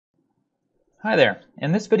Hi there.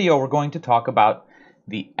 In this video we're going to talk about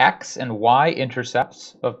the x and y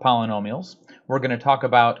intercepts of polynomials. We're going to talk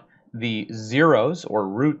about the zeros or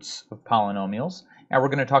roots of polynomials, and we're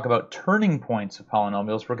going to talk about turning points of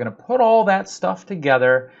polynomials. We're going to put all that stuff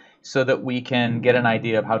together so that we can get an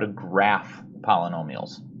idea of how to graph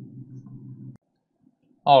polynomials.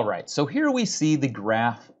 Alright, so here we see the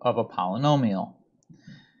graph of a polynomial.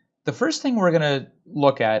 The first thing we're going to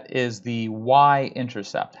look at is the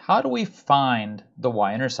y-intercept. How do we find the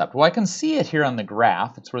y-intercept? Well, I can see it here on the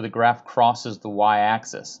graph. It's where the graph crosses the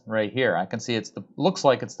y-axis, right here. I can see looks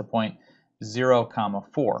like it's the point 0,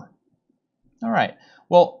 4. All right,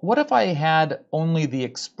 well, what if I had only the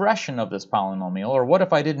expression of this polynomial, or what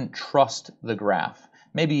if I didn't trust the graph?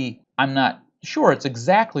 Maybe I'm not sure it's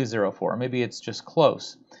exactly 0, 4. Maybe it's just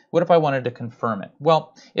close. What if I wanted to confirm it?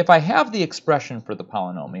 Well, if I have the expression for the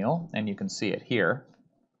polynomial, and you can see it here,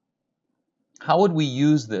 how would we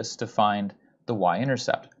use this to find the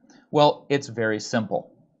y-intercept? Well, it's very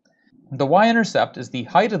simple. The y-intercept is the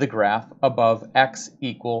height of the graph above x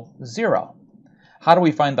equal 0. How do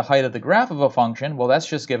we find the height of the graph of a function? Well, that's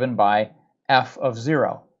just given by f of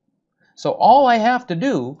 0. So all I have to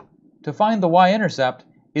do to find the y-intercept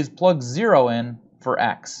is plug 0 in for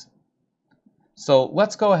x. So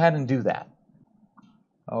let's go ahead and do that.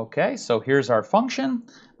 Okay, so here's our function.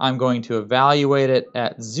 I'm going to evaluate it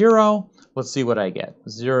at 0. Let's see what I get.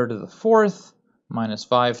 0 to the 4th minus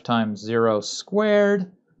 5 times 0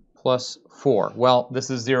 squared plus 4. Well, this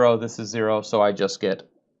is 0, so I just get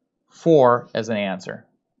 4 as an answer.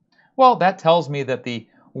 Well, that tells me that the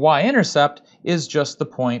y-intercept is just the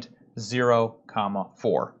point 0,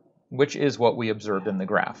 4, which is what we observed in the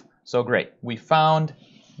graph. So great, we found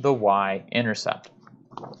the y-intercept.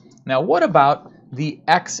 Now what about the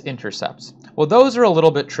x-intercepts? Well, those are a little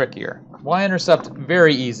bit trickier. Y-intercept,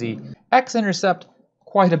 very easy. X-intercept,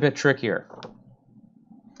 quite a bit trickier.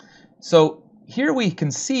 So here we can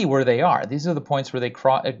see where they are. These are the points where the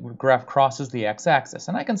graph crosses the x-axis,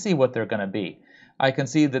 and I can see what they're going to be. I can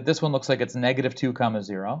see that this one looks like it's negative 2,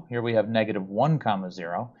 0. Here we have negative 1,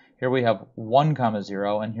 0. Here we have 1,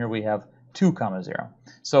 0, and here we have 2, 0.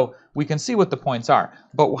 So we can see what the points are.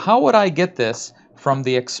 But how would I get this from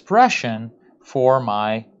the expression for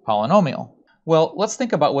my polynomial? Well, let's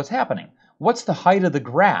think about what's happening. What's the height of the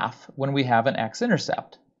graph when we have an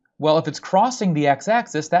x-intercept? Well, if it's crossing the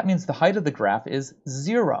x-axis, that means the height of the graph is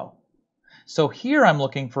 0. So here I'm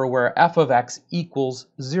looking for where f of x equals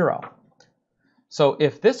 0. So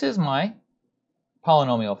if this is my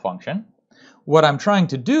polynomial function, what I'm trying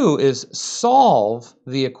to do is solve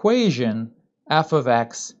the equation f of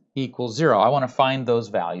x equals 0. I want to find those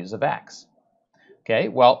values of x. Okay,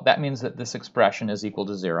 well, that means that this expression is equal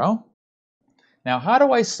to 0. Now, how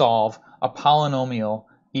do I solve a polynomial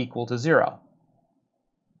equal to 0?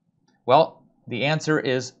 Well, the answer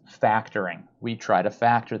is factoring. We try to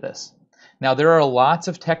factor this. Now, there are lots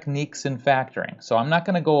of techniques in factoring, so I'm not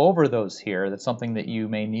going to go over those here. That's something that you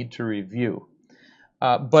may need to review.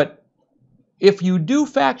 But if you do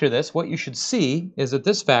factor this, what you should see is that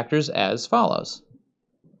this factors as follows.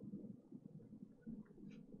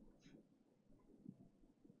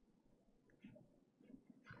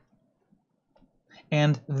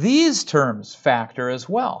 And these terms factor as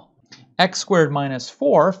well. X squared minus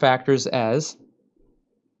 4 factors as,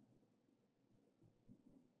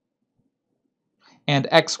 and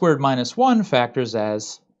x squared minus 1 factors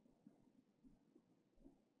as.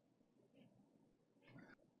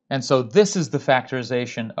 And so this is the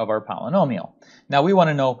factorization of our polynomial. Now we want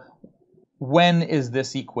to know, when is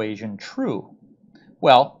this equation true?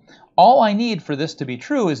 Well, all I need for this to be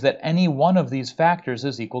true is that any one of these factors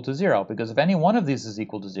is equal to 0, because if any one of these is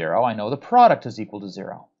equal to 0, I know the product is equal to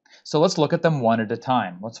 0. So let's look at them one at a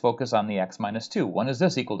time. Let's focus on the x minus 2. When is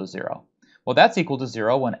this equal to 0? Well, that's equal to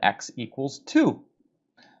 0 when x equals 2.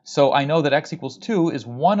 So I know that x equals 2 is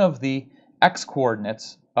one of the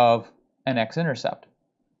x-coordinates of an x-intercept.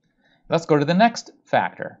 Let's go to the next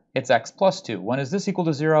factor. It's x plus 2. When is this equal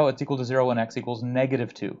to 0? It's equal to 0 when x equals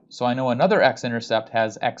negative 2. So I know another x-intercept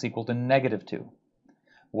has x equal to negative 2.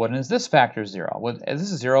 When is this factor 0? Well,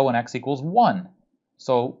 this is 0 when x equals 1.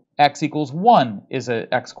 So x equals 1 is an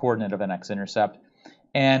x-coordinate of an x-intercept.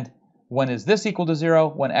 And when is this equal to 0?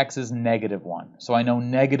 When x is negative 1. So I know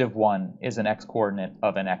negative 1 is an x-coordinate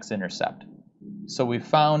of an x-intercept. So we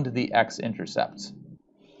found the x-intercepts.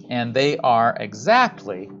 And they are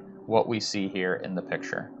exactly what we see here in the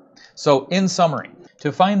picture. So in summary,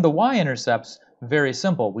 to find the y-intercepts, very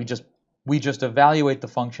simple. We just evaluate the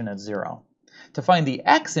function at 0. To find the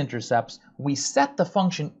x-intercepts, we set the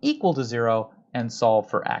function equal to 0 and solve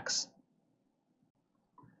for x.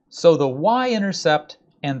 So the y-intercept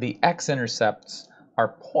and the x-intercepts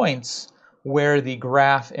are points where the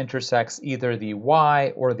graph intersects either the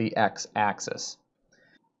y or the x-axis.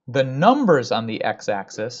 The numbers on the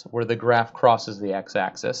x-axis, where the graph crosses the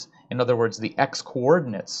x-axis, in other words, the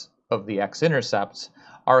x-coordinates of the x-intercepts,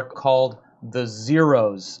 are called the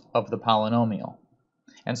zeros of the polynomial.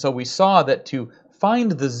 And so we saw that to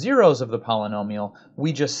find the zeros of the polynomial,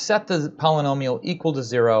 we just set the polynomial equal to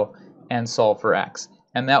 0 and solve for x.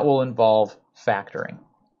 And that will involve factoring.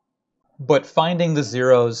 But finding the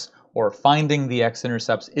zeros or finding the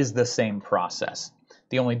x-intercepts is the same process.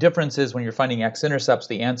 The only difference is when you're finding x-intercepts,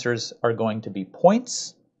 the answers are going to be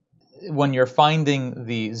points. When you're finding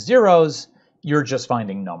the zeros, you're just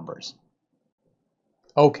finding numbers.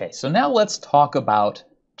 Okay, so now let's talk about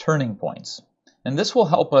turning points. And this will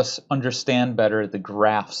help us understand better the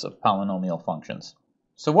graphs of polynomial functions.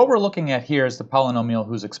 So what we're looking at here is the polynomial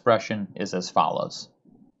whose expression is as follows.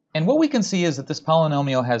 And what we can see is that this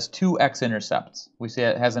polynomial has two x-intercepts. We see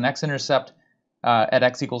it has an x-intercept at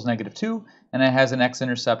x equals -2, and it has an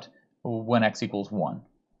x-intercept when x equals 1.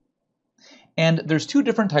 And there's two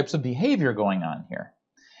different types of behavior going on here.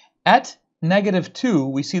 At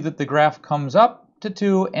 -2, we see that the graph comes up to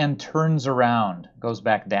 2 and turns around, goes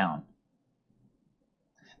back down.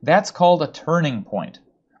 That's called a turning point.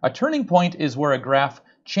 A turning point is where a graph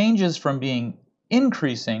changes from being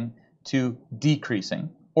increasing to decreasing,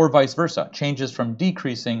 or vice versa, changes from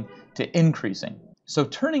decreasing to increasing. So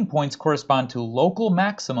turning points correspond to local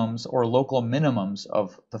maximums or local minimums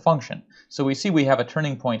of the function. So we see we have a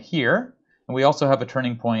turning point here, and we also have a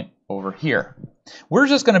turning point over here. We're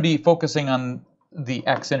just going to be focusing on the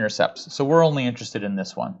x-intercepts, so we're only interested in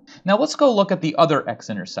this one. Now let's go look at the other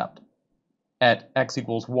x-intercept at x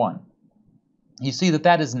equals 1. You see that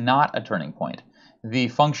that is not a turning point. The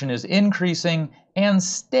function is increasing and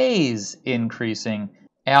stays increasing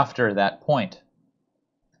after that point.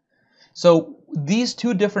 So these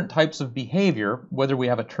two different types of behavior, whether we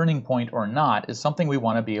have a turning point or not, is something we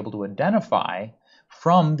want to be able to identify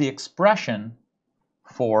from the expression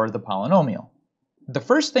for the polynomial. The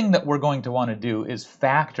first thing that we're going to want to do is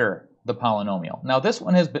factor the polynomial. Now this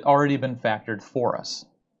one has already been factored for us,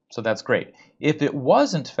 so that's great. If it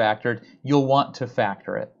wasn't factored, you'll want to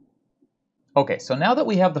factor it. Okay, so now that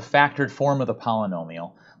we have the factored form of the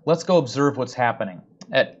polynomial, let's go observe what's happening.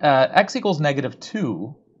 At x equals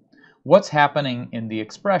 -2, what's happening in the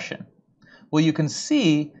expression? Well, you can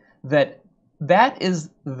see that that is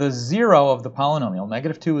the zero of the polynomial.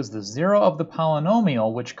 -2 is the zero of the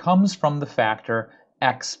polynomial, which comes from the factor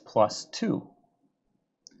x plus 2.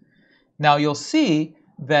 Now you'll see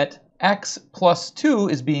that x plus 2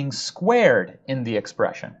 is being squared in the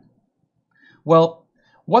expression. Well,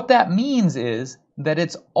 what that means is that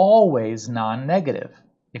it's always non-negative.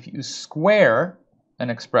 If you square an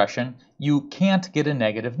expression, you can't get a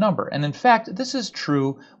negative number. And in fact, this is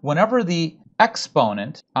true whenever the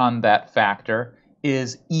exponent on that factor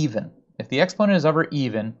is even. If the exponent is ever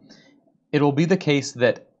even, it'll be the case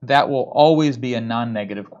that that will always be a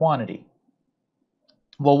non-negative quantity.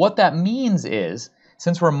 Well, what that means is,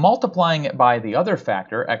 since we're multiplying it by the other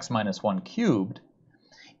factor, x minus 1 cubed,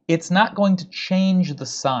 it's not going to change the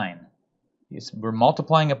sign. We're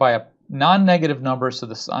multiplying it by a non-negative number, so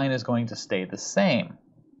the sign is going to stay the same.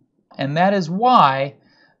 And that is why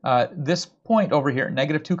this point over here,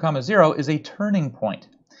 -2, 0, is a turning point.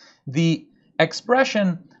 The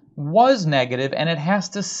expression was negative, and it has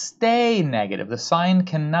to stay negative. The sign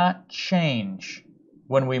cannot change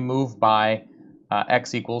when we move by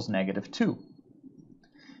x equals -2.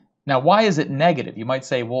 Now, why is it negative? You might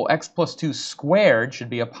say, well, x plus 2 squared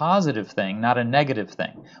should be a positive thing, not a negative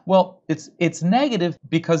thing. Well, it's negative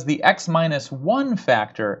because the x minus 1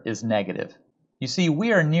 factor is negative. You see,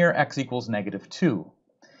 we are near x equals -2.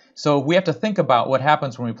 So we have to think about what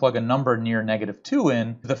happens when we plug a number near -2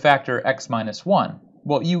 in, the factor x minus 1.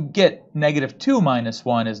 Well, you get -2 minus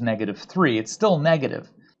 1 is -3. It's still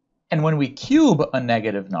negative. And when we cube a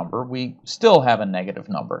negative number, we still have a negative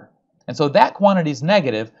number. And so that quantity is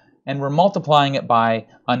negative, and we're multiplying it by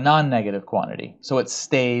a non-negative quantity, so it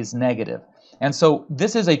stays negative. And so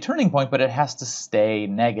this is a turning point, but it has to stay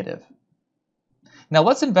negative. Now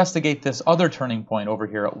let's investigate this other turning point over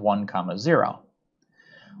here at 1, 0.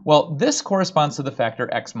 Well, this corresponds to the factor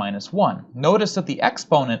x minus 1. Notice that the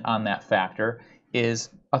exponent on that factor is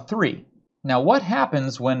a 3. Now what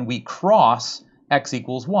happens when we cross x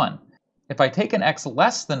equals 1? If I take an x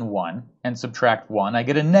less than 1 and subtract 1, I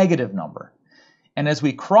get a negative number. And as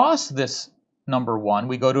we cross this number 1,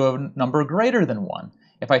 we go to a number greater than 1.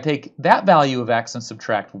 If I take that value of x and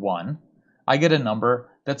subtract 1, I get a number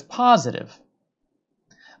that's positive.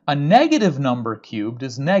 A negative number cubed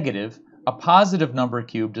is negative. A positive number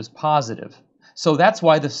cubed is positive. So that's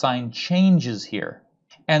why the sign changes here.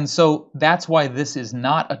 And so that's why this is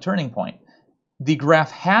not a turning point. The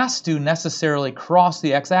graph has to necessarily cross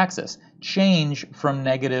the x-axis, change from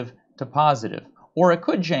negative to positive. Or it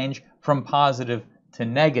could change from positive to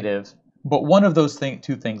negative, but one of those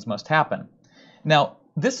two things must happen. Now,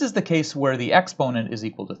 this is the case where the exponent is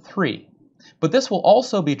equal to 3. But this will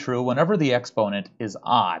also be true whenever the exponent is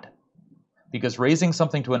odd, because raising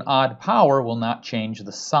something to an odd power will not change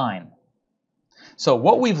the sign. So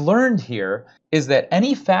what we've learned here is that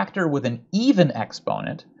any factor with an even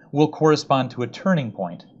exponent will correspond to a turning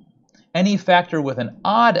point. Any factor with an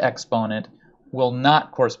odd exponent will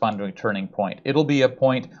not correspond to a turning point. It'll be a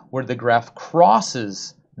point where the graph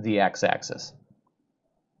crosses the x-axis.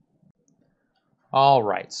 All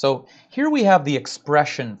right, so here we have the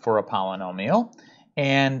expression for a polynomial,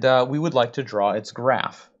 and we would like to draw its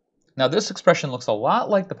graph. Now this expression looks a lot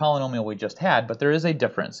like the polynomial we just had, but there is a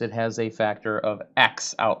difference. It has a factor of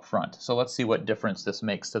x out front. So let's see what difference this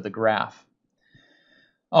makes to the graph.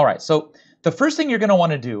 All right, so the first thing you're going to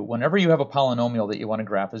want to do whenever you have a polynomial that you want to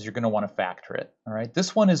graph is you're going to want to factor it. All right,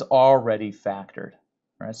 this one is already factored.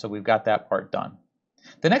 All right, so we've got that part done.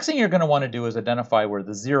 The next thing you're going to want to do is identify where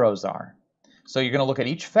the zeros are. So you're going to look at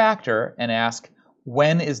each factor and ask,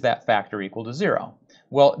 when is that factor equal to 0?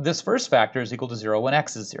 Well, this first factor is equal to 0 when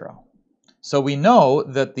x is 0. So we know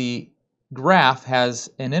that the graph has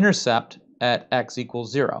an intercept at x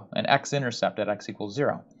equals 0, an x-intercept at x equals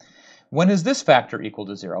 0. When is this factor equal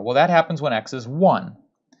to 0? Well, that happens when x is 1.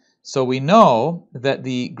 So we know that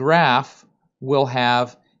the graph will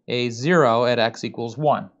have a 0 at x equals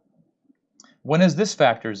 1. When is this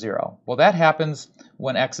factor 0? Well, that happens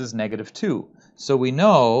when x is negative 2. So we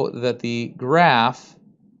know that the graph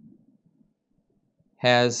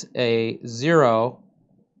has a 0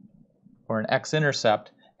 or an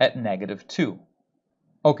x-intercept at negative 2.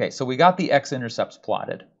 Okay, so we got the x-intercepts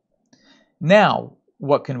plotted. Now,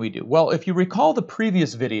 what can we do? Well, if you recall, the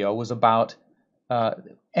previous video was about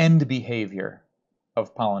end behavior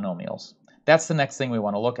of polynomials. That's the next thing we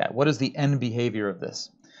want to look at. What is the end behavior of this?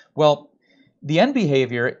 Well, the end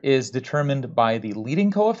behavior is determined by the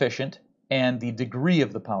leading coefficient and the degree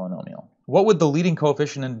of the polynomial. What would the leading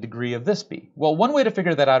coefficient and degree of this be? Well, one way to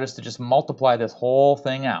figure that out is to just multiply this whole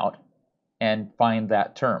thing out and find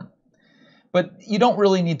that term. But you don't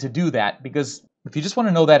really need to do that, because if you just want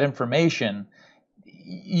to know that information,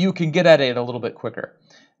 you can get at it a little bit quicker.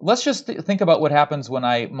 Let's just think about what happens when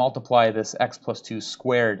I multiply this x plus 2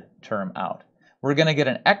 squared term out. We're going to get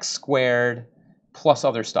an x squared plus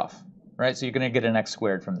other stuff, right? So you're going to get an x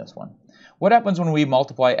squared from this one. What happens when we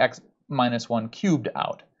multiply x minus 1 cubed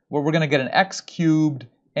out? Well, we're going to get an x cubed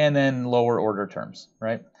and then lower order terms,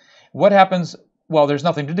 right? What happens? Well, there's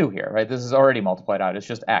nothing to do here, right? This is already multiplied out. It's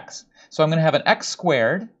just x. So I'm going to have an x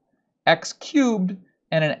squared, x cubed,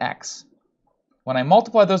 and an x. When I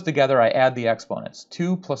multiply those together, I add the exponents.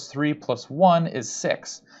 2 plus 3 plus 1 is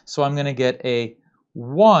 6. So I'm going to get a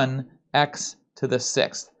 1x to the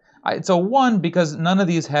 6th. It's a 1 because none of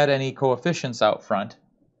these had any coefficients out front.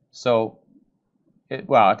 So,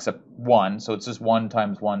 well, except 1. So it's just 1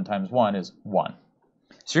 times 1 times 1 is 1.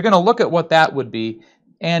 So you're going to look at what that would be.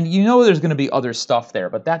 And you know there's going to be other stuff there,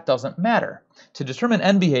 but that doesn't matter. To determine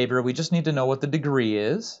end behavior, we just need to know what the degree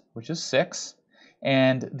is, which is 6,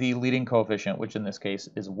 and the leading coefficient, which in this case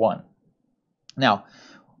is 1. Now,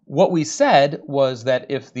 what we said was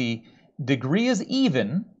that if the degree is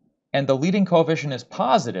even and the leading coefficient is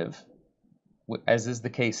positive, as is the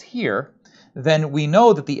case here, then we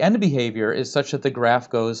know that the end behavior is such that the graph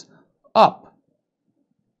goes up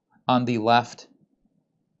on the left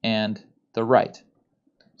and the right.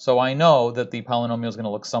 So I know that the polynomial is going to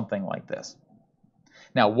look something like this.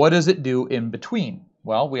 Now, what does it do in between?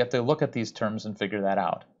 Well, we have to look at these terms and figure that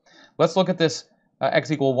out. Let's look at this x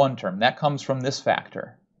equal 1 term. That comes from this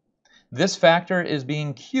factor. This factor is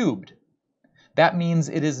being cubed. That means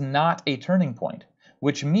it is not a turning point,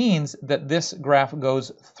 which means that this graph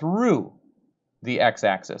goes through the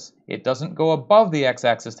x-axis. It doesn't go above the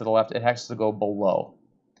x-axis to the left. It has to go below.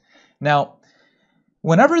 Now,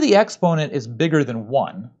 whenever the exponent is bigger than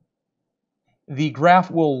 1, the graph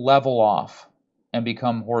will level off and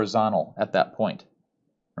become horizontal at that point.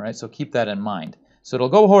 All right, so keep that in mind. So it'll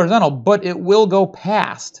go horizontal, but it will go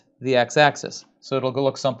past the x-axis. So it'll go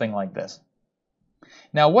look something like this.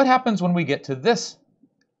 Now, what happens when we get to this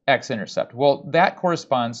x-intercept? Well, that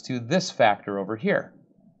corresponds to this factor over here.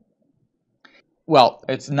 Well,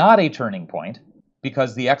 it's not a turning point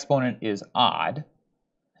because the exponent is odd.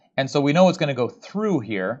 And so we know it's going to go through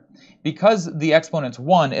here. Because the exponent's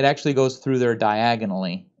 1, it actually goes through there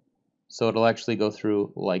diagonally. So it'll actually go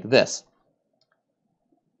through like this.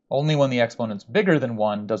 Only when the exponent's bigger than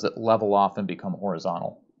 1 does it level off and become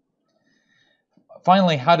horizontal.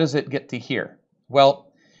 Finally, how does it get to here?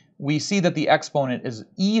 Well, we see that the exponent is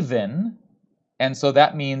even, and so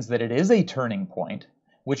that means that it is a turning point,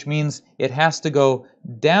 which means it has to go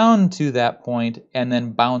down to that point and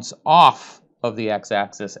then bounce off of the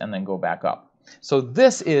x-axis and then go back up. So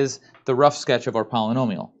this is the rough sketch of our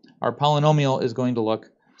polynomial. Our polynomial is going to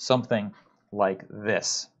look something like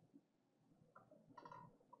this.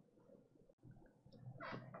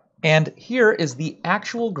 And here is the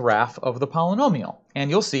actual graph of the polynomial.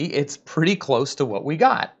 And you'll see it's pretty close to what we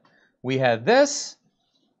got. We had this,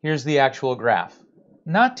 here's the actual graph.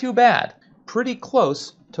 Not too bad, pretty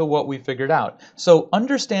close to what we figured out. So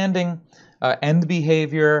understanding end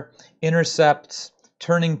behavior, intercepts,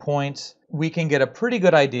 turning points, we can get a pretty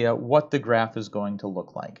good idea what the graph is going to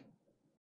look like.